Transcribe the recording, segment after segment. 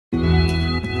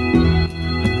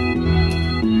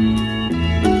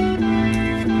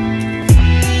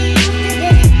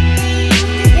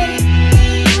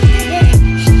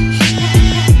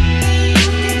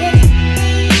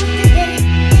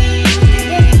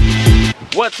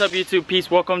What's up YouTube peeps,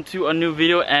 welcome to a new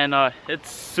video. And it's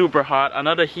super hot.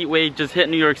 Another heat wave just hit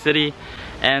New York City,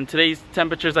 and today's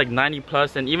temperature is like 90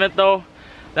 plus, and even though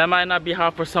that might not be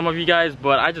hot for some of you guys,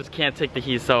 but I just can't take the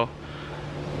heat, so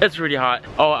it's really hot.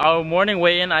 Oh, our morning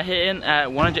weigh-in, I hit in at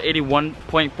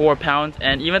 181.4 pounds,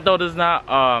 and even though this is not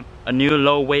a new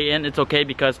low weigh-in, it's okay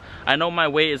because I know my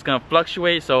weight is gonna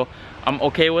fluctuate, so I'm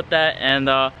okay with that. And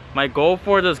my goal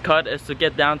for this cut is to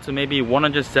get down to maybe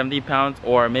 170 pounds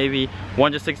or maybe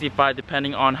 165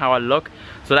 depending on how I look.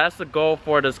 So that's the goal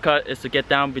for this cut, is to get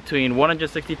down between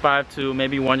 165 to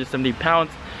maybe 170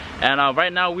 pounds. And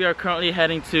right now we are currently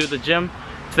heading to the gym.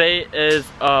 Today is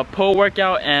a pull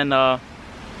workout, and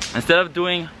instead of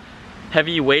doing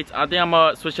heavy weights, I think I'm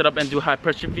gonna switch it up and do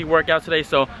hypertrophy workout today.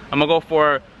 So I'm gonna go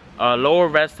for lower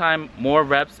rest time, more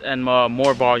reps, and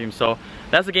more volume. So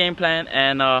that's the game plan.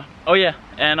 And oh yeah,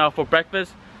 and for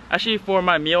breakfast, actually for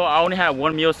my meal, I only had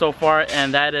one meal so far,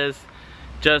 and that is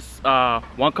just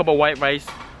 1 cup of white rice,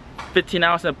 15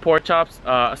 ounces of pork chops,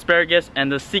 asparagus,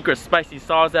 and the secret spicy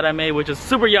sauce that I made, which is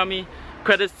super yummy.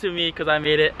 Credits to me because I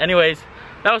made it. Anyways,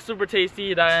 that was super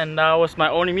tasty, and that was my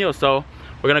only meal. So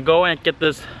we're gonna go and get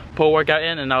this pull workout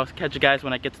in, and I'll catch you guys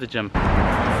when I get to the gym.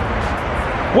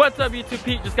 What's up YouTube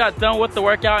Pete? Just got done with the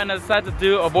workout and I decided to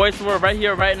do a voiceover right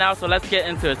here, right now, so let's get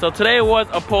into it. So today was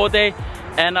a pull day,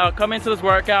 and coming to this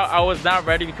workout, I was not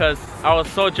ready because I was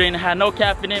so drained. I had no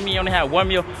caffeine in me, only had one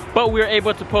meal, but we were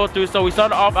able to pull through. So we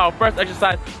started off our first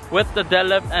exercise with the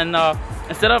deadlift, and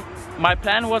instead of, my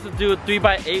plan was to do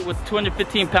 3x8 with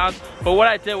 215 pounds, but what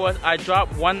I did was I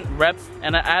dropped 1 rep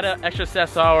and I added extra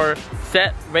sets. So our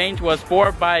set range was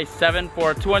 4x7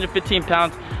 for 215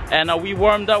 pounds, and we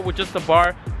warmed up with just a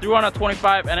bar, threw on a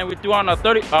 25, and then we threw on a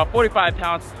 45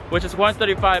 pounds, which is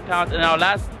 135 pounds, and our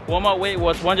last warm-up weight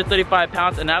was 135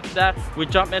 pounds, and after that we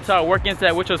jumped into our working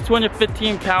set, which was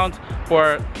 215 pounds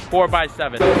for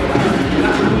 4x7.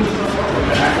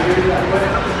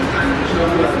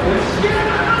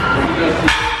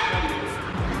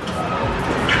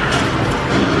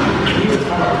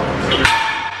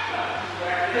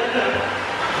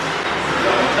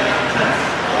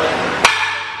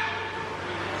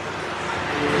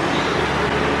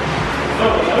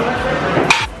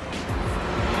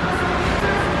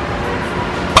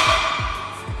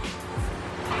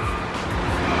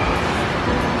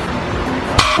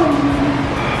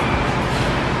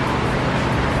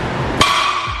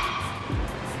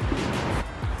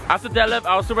 After deadlift,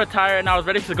 I was super tired and I was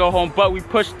ready to go home, but we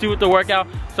pushed through the workout.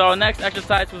 So our next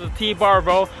exercise was a T-bar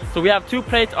row. So we have 2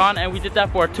 plates on, and we did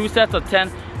that for 2 sets of 10.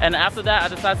 And after that, I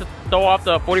decided to throw off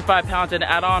the 45 pounds and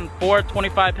add on 4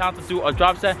 25 pounds to do a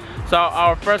drop set. So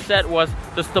our first set was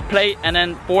just the plate and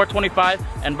then 4 25.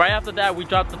 And right after that, we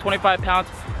dropped the 25 pounds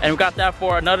and we got that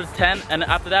for another 10. And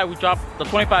after that, we dropped the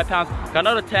 25 pounds, got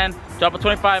another 10, drop a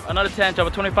 25, another 10, drop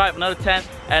a 25, another 10.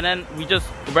 And then we just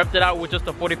repped it out with just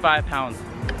the 45 pounds.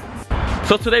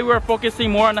 So today we were focusing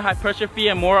more on the hypertrophy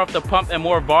and more of the pump and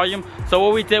more volume. So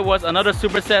what we did was another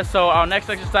superset. So our next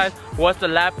exercise was the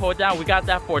lat pull down. We got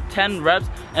that for 10 reps.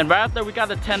 And right after we got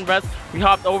the 10 reps, we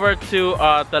hopped over to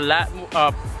the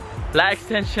lat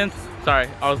extensions. Sorry,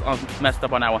 I was messed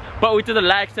up on that one. But we did the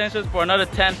lat extensions for another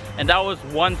 10, and that was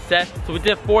 1 set. So we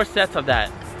did 4 sets of that.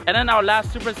 And then our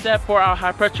last superset for our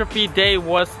hypertrophy day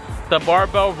was the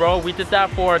barbell row. We did that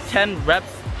for 10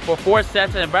 reps. For 4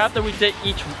 sets, and right after we did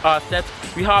each set,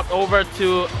 we hopped over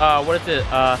to what is it?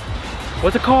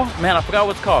 What's it called? Man, I forgot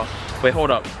what it's called. Wait, hold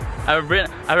up. I have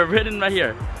it written right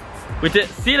here. We did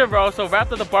seated row. So right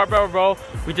after the barbell row,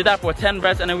 we did that for 10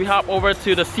 reps, and then we hopped over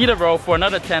to the seated row for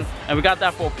another 10, and we got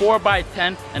that for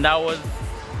 4x10, and that was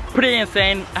pretty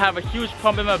insane. I have a huge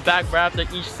pump in my back right after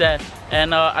each set,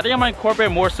 and I think I'm gonna incorporate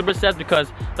more supersets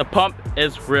because the pump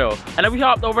is real. And then we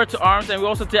hopped over to arms, and we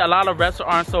also did a lot of reps for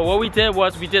arms. So what we did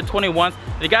was we did 21s.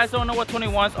 If you guys don't know what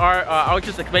 21s are, I'll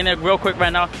just explain it real quick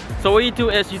right now. So what you do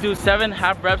is you do 7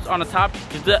 half reps on the top.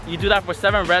 You do that for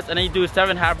 7 reps, and then you do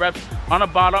 7 half reps on the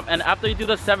bottom. And after you do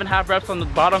the 7 half reps on the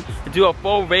bottom, you do a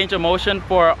full range of motion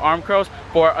for arm curls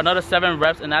for another 7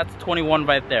 reps, and that's 21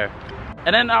 right there.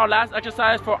 And then our last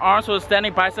exercise for arms was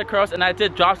standing bicep curls, and I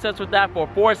did drop sets with that for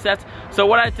 4 sets. So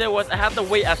what I did was I had the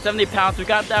weight at 70 pounds. We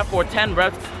got that for 10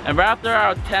 reps, and right after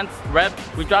our 10th rep,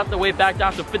 we dropped the weight back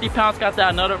down to 50 pounds, got that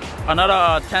another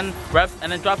 10 reps,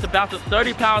 and then dropped it down to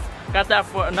 30 pounds, got that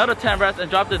for another 10 reps,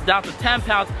 and dropped it down to 10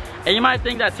 pounds. And you might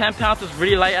think that 10 pounds is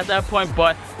really light at that point,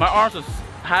 but my arms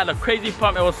had a crazy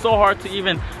pump. It was so hard to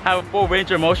even have a full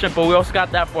range of motion, but we also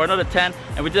got that for another 10,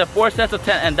 and we did 4 sets of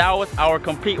 10, and that was our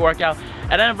complete workout.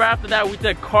 And then right after that, we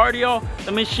did cardio.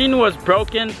 The machine was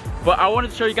broken, but I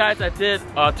wanted to show you guys I did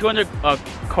 200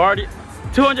 cardio.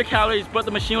 200 calories, but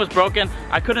the machine was broken.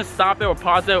 I couldn't stop it or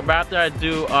pause it right after I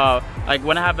do like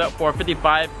when I have it for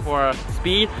 55 for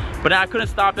speed, but then I couldn't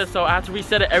stop it, so I had to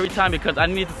reset it every time because I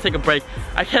need to take a break.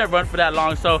 I can't run for that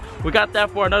long, so we got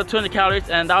that for another 200 calories,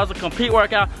 and that was a complete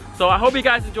workout. So I hope you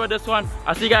guys enjoyed this one.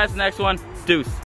 I'll see you guys in the next one. Deuce.